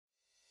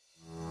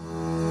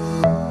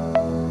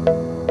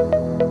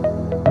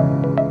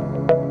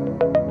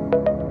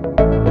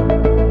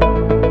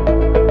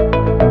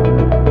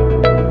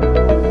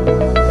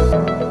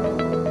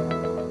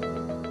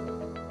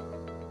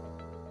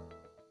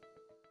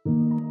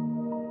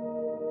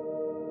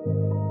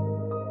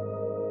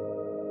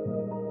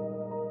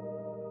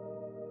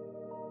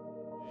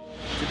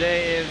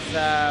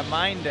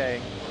mine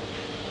day,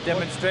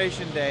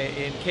 demonstration day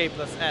in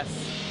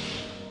K+S.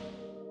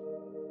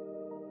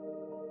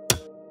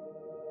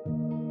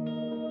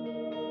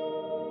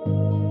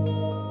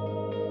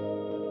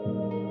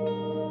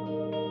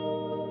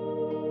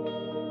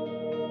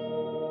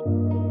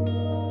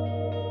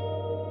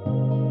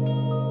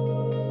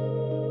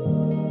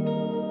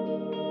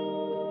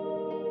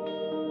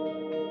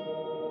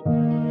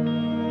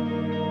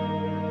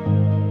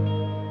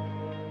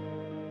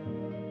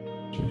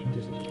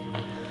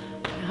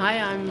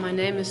 Hi, my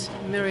name is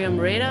Miriam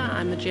Reda.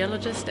 I'm a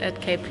geologist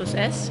at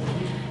K+S,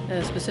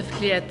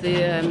 specifically at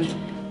the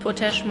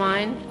potash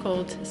mine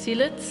called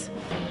Seelitz.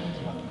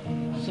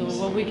 So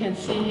what we can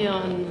see here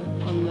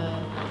on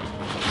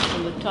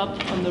the top,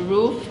 on the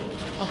roof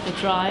of the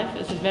drive,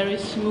 is a very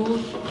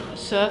smooth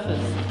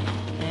surface,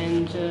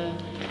 and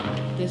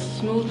this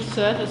smooth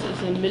surface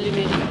is a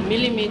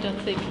millimeter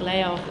thick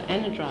layer of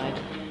anhydrite.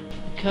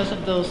 Because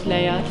of those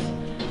layers,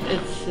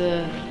 it's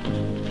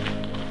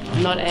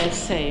not as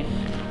safe,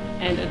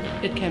 and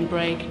it can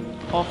break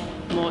off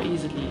more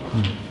easily.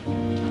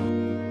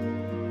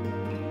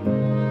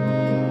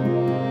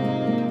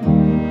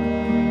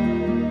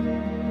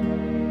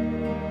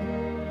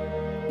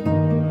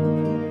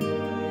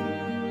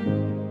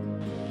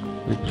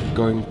 We're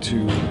going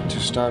to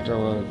start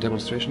our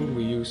demonstration.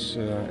 We use,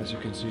 as you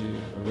can see,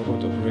 a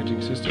robot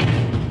operating system.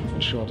 In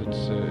short,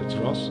 it's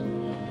ROS.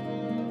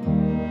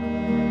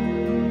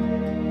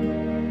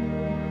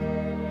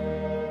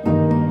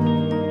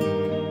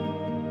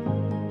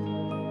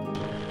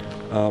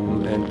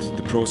 And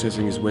the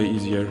processing is way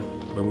easier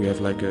when we have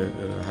like a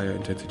higher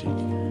intensity.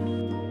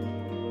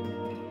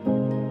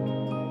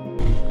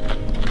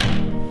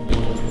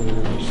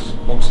 These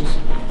boxes.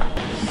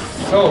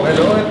 So,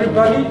 hello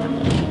everybody.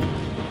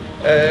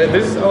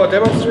 This is our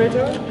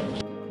demonstrator.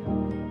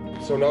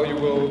 So now you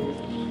will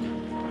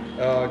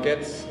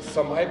get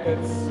some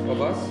iPads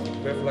of us.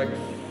 We have like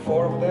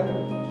 4 of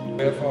them.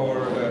 We have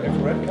our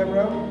infrared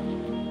camera.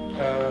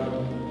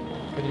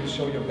 Can you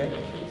show your bag,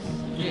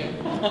 please? Yeah.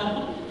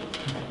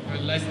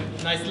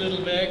 Nice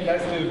little bag.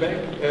 Nice little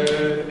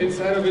bag.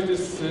 Inside of it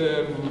is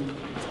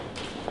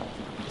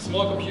A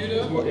small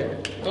computer, yeah.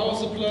 power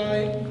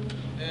supply,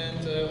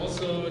 and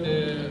also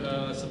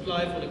the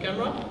supply for the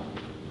camera.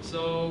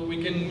 So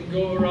we can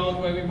go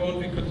around where we want.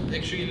 We could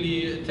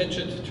actually attach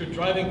it to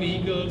driving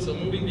vehicles or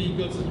moving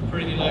vehicles. It's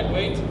pretty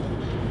lightweight.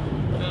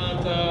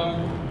 And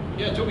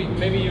yeah, Toby,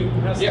 maybe you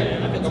have the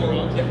iPads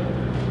around.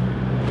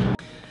 Yeah.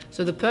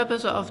 So the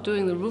purpose of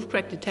doing the roof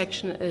crack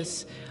detection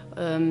is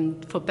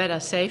for better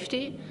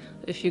safety.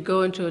 If you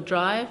go into a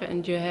drive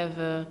and you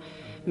have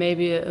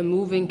maybe a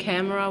moving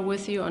camera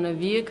with you on a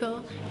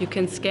vehicle, you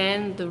can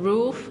scan the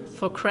roof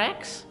for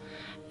cracks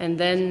and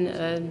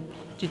then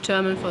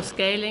determine for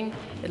scaling.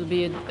 It'll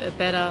be a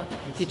better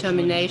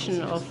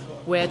determination of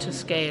where to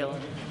scale,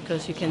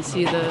 because you can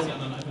see the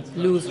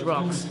loose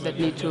rocks that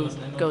need to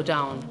go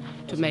down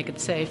to make it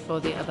safe for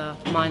the other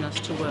miners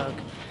to work.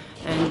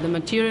 And the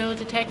material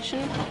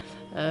detection,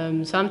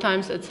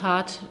 sometimes it's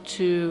hard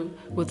to,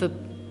 with a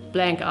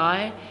blank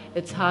eye,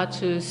 it's hard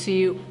to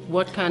see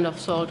what kind of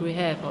salt we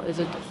have. Or is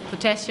it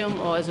potassium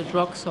or is it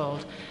rock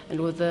salt? And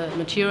with the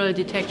material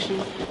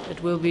detection,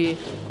 it will be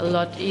a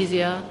lot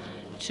easier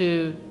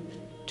to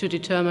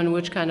determine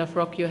which kind of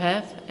rock you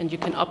have, and you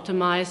can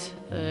optimize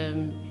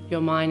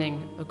your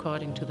mining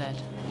according to that.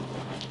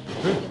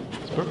 Good.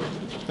 That's perfect.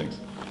 Thanks.